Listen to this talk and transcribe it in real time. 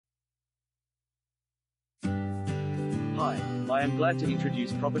I am glad to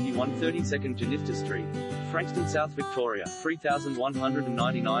introduce property 132nd Genista Street, Frankston, South Victoria,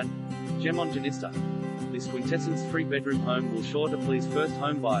 3199, Gem on Genista. This quintessence 3-bedroom home will sure to please first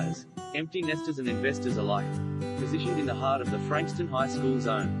home buyers, empty nesters and investors alike. Positioned in the heart of the Frankston High School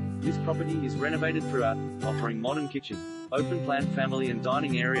zone, this property is renovated throughout, offering modern kitchen, open-plan family and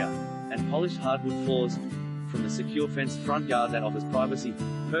dining area, and polished hardwood floors. From the secure fenced front yard that offers privacy,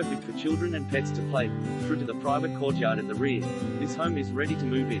 perfect for children and pets to play, through to the private courtyard at the rear, this home is ready to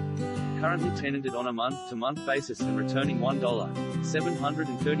move in. Currently tenanted on a month-to-month basis and returning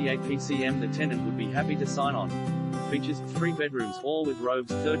 $1.738 PCM, the tenant would be happy to sign on. Features 3 bedrooms, all with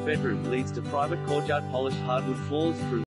robes. 3rd bedroom leads to private courtyard, polished hardwood floors through